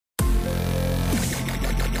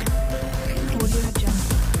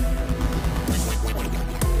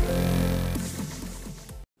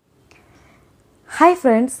Hi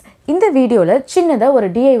friends, இந்த வீடியோல சின்னதா ஒரு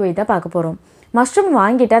DIY தான் பார்க்க போறோம். மஷ்ரூம்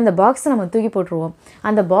வாங்கிட்டு அந்த பாக்ஸை நம்ம தூக்கி போட்டுருவோம்.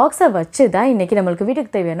 அந்த பாக்ஸை வச்சு தான் இன்னைக்கு நம்மளுக்கு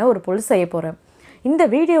வீட்டுக்கு தேவையான ஒரு பொருள் செய்ய போறோம். இந்த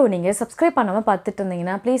வீடியோவை நீங்க சப்ஸ்கிரைப் பண்ணாம பார்த்துட்டு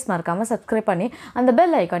இருந்தீங்கன்னா ப்ளீஸ் மறக்காம சப்ஸ்கிரைப் பண்ணி அந்த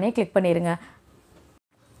பெல் ஐகானை கிளிக் பண்ணிருங்க.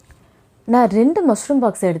 நான் 2 மஷ்ரூம்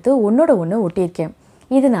பாக்ஸ் எடுத்து ஒன்னோட ஒன்று ஒட்டியிருக்கேன்.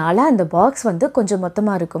 இதனால அந்த பாக்ஸ் வந்து கொஞ்சம்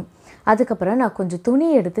மொத்தமாக இருக்கும். அதுக்கப்புறம் நான் கொஞ்சம் துணி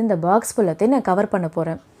எடுத்து இந்த பாக்ஸ் ஃபுல்லத்தையும் நான் கவர் பண்ண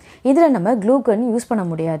போகிறேன். இதில் நம்ம க்ளூ கன் யூஸ் பண்ண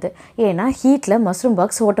முடியாது, ஏன்னா ஹீட்டில் மஷ்ரூம்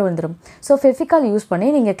பாக்ஸ் ஓட்ட வந்துடும். ஸோ ஃபெவிகால் யூஸ் பண்ணி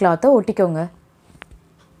நீங்கள் கிளாத்தை ஒட்டிக்கோங்க.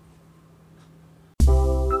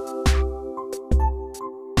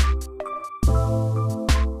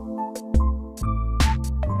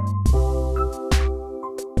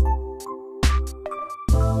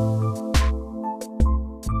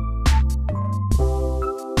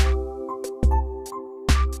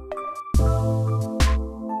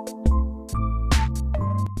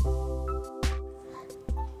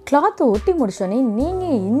 கிளாத் ஒட்டி முடிச்சோடனே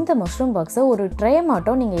நீங்கள் இந்த மஷ்ரூம் பாக்ஸை ஒரு ட்ரே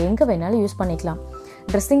மாட்டோம் நீங்கள் எங்கே வேணாலும் யூஸ் பண்ணிக்கலாம்.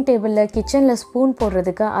 ட்ரெஸ்ஸிங் டேபிளில், கிச்சனில் ஸ்பூன்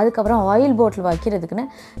போடுறதுக்கு, அதுக்கப்புறம் ஆயில் பாட்டில் வைக்கிறதுக்குன்னு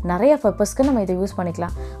நிறைய பர்பஸ்க்கு நம்ம இதை யூஸ்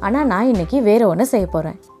பண்ணிக்கலாம். ஆனால் நான் இன்றைக்கி வேறு ஒன்று செய்ய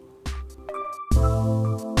போகிறேன்.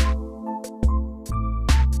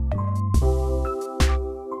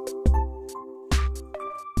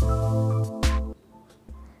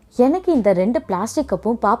 எனக்கு இந்த 2 பிளாஸ்டிக்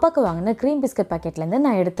கப்பும் பாப்பாவுக்கு வாங்கின க்ரீம் பிஸ்கட் பாக்கெட்லேருந்து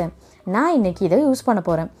நான் எடுத்தேன். நான் இன்றைக்கி இதை யூஸ் பண்ண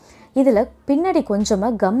போகிறேன். இதில் பின்னாடி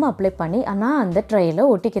கொஞ்சமாக கம் அப்ளை பண்ணி நான் அந்த ட்ரையில்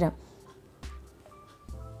ஒட்டிக்கிறேன்.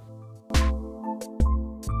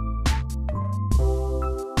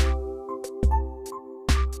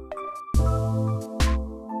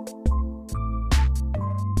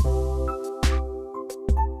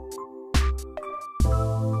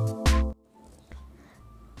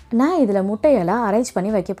 நான் இதில் முட்டையெல்லாம் அரேஞ்ச் பண்ணி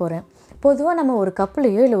வைக்க போகிறேன். பொதுவாக நம்ம ஒரு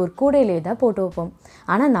கப்புலையோ இல்லை ஒரு கூடையிலையோ தான் போட்டு வைப்போம்.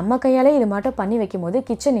 ஆனால் நம்ம கையால் இது மட்டும் பண்ணி வைக்கும் போது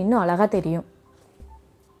கிச்சன் இன்னும் அழகாக தெரியும்.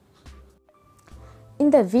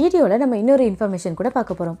 இந்த வீடியோவில் நம்ம இன்னொரு இன்ஃபர்மேஷன் கூட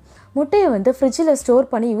பார்க்க போகிறோம். முட்டையை வந்து ஃப்ரிட்ஜில் ஸ்டோர்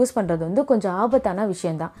பண்ணி யூஸ் பண்ணுறது வந்து கொஞ்சம் ஆபத்தான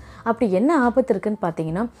விஷயந்தான். அப்படி என்ன ஆபத்து இருக்குதுன்னு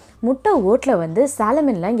பார்த்தீங்கன்னா, முட்டை ஓட்டில் வந்து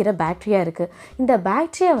சாலமின்லாங்கிற பாக்டீரியா இருக்குது. இந்த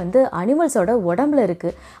பாக்டீரியா வந்து அனிமல்ஸோட உடம்புல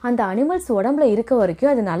இருக்குது. அந்த அனிமல்ஸ் உடம்புல இருக்க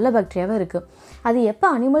வரைக்கும் அது நல்ல பாக்டீரியாவாக இருக்குது. அது எப்போ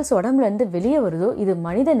அனிமல்ஸ் உடம்புலேருந்து வெளியே வருதோ இது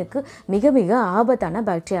மனிதனுக்கு மிக மிக ஆபத்தான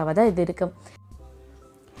பாக்டீரியாவாக தான் இது இருக்குது.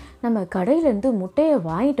 நம்ம கடையிலேருந்து முட்டையை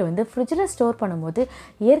வாங்கிட்டு வந்து ஃப்ரிட்ஜில் ஸ்டோர் பண்ணும்போது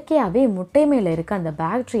இயற்கையாகவே முட்டை மேலே இருக்க அந்த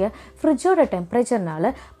பாக்டீரியா ஃப்ரிட்ஜோட டெம்பரேச்சர்னால்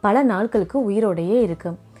பல நாட்களுக்கு உயிரோடையே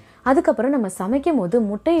இருக்குது. அதுக்கப்புறம் நம்ம சமைக்கும் போது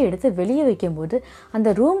முட்டையை எடுத்து வெளியே வைக்கும்போது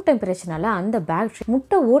அந்த ரூம் டெம்பரேச்சர்னால் அந்த பாக்டீரியா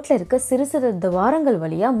முட்டை ஓட்டில் இருக்க சிறு சிறு துவாரங்கள்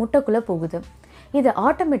வழியாக முட்டைக்குள்ளே போகுது. இது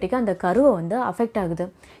ஆட்டோமேட்டிக்காக அந்த கருவை வந்து அஃபெக்ட் ஆகுது.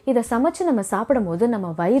 இதை சமைச்சு நம்ம சாப்பிடும் போது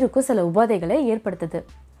நம்ம வயிறுக்கும் சில உபாதைகளை ஏற்படுத்துது.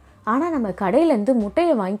 ஆனால் நம்ம கடையிலேருந்து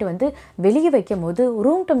முட்டையை வாங்கிட்டு வந்து வெளியே வைக்கும் போது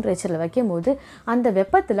ரூம் டெம்பரேச்சரில் வைக்கும் போது அந்த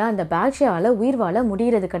வெப்பத்தில் அந்த பாக்டீரியாவால் உயிர் வாழ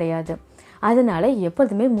முடிகிறது கிடையாது. அதனால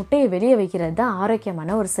எப்போதுமே முட்டையை வெளியே வைக்கிறது தான்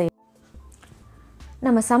ஆரோக்கியமான ஒரு செயல்.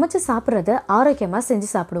 நம்ம சமைச்சு சாப்பிட்றத ஆரோக்கியமாக செஞ்சு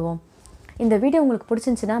சாப்பிடுவோம். இந்த வீடியோ உங்களுக்கு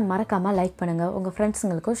பிடிச்சிருந்துச்சுன்னா மறக்காமல் லைக் பண்ணுங்கள், உங்கள்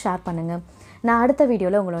ஃப்ரெண்ட்ஸுங்களுக்கும் ஷேர் பண்ணுங்கள். நான் அடுத்த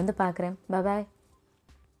வீடியோவில் உங்களை வந்து பார்க்குறேன். பாய்.